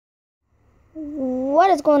What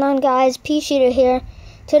is going on, guys? P-Shooter here.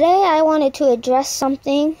 Today I wanted to address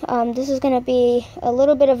something. This is going to be a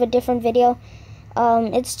little bit of a different video.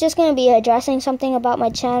 It's just going to be addressing something about my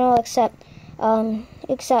channel, except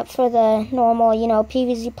for the normal,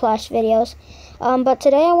 PVZ Plush videos. But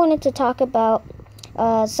today I wanted to talk about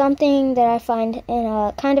something that I find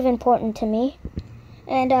kind of important to me.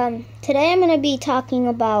 And today I'm going to be talking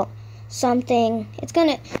about something.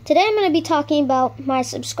 Today I'm going to be talking about my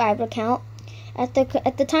subscriber count. At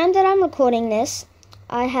the time that I'm recording this,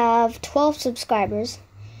 I have 12 subscribers,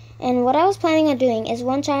 and what I was planning on doing is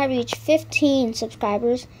once I reach 15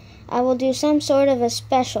 subscribers, I will do some sort of a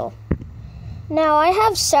special. Now, I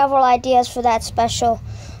have several ideas for that special,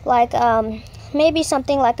 like maybe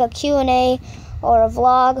something like a Q&A or a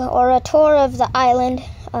vlog or a tour of the island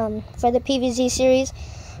for the PVZ series.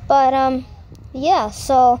 But yeah,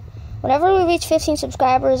 so whenever we reach 15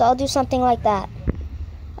 subscribers, I'll do something like that.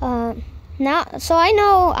 So I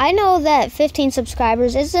know that 15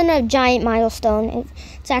 subscribers isn't a giant milestone.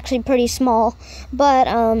 It's actually pretty small, but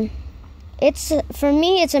for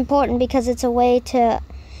me it's important because it's a way to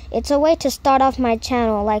start off my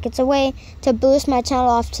channel. Like, it's a way to boost my channel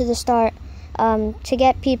off to the start, to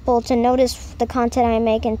get people to notice the content I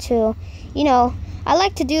make, and to, I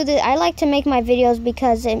like to make my videos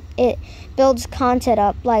because it builds content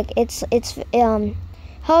up. Like, it's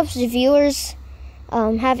helps viewers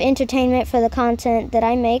have entertainment for the content that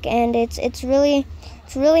I make, and it's really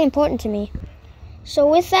important to me. So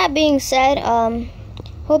with that being said,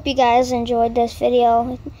 hope you guys enjoyed this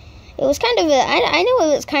video. It was kind of I know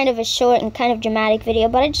it was kind of a short and kind of dramatic video,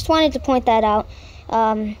 but I just wanted to point that out.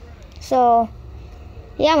 So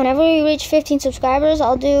yeah, whenever we reach 15 subscribers,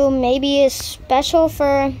 I'll do maybe a special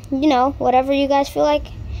for, whatever you guys feel like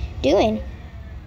doing.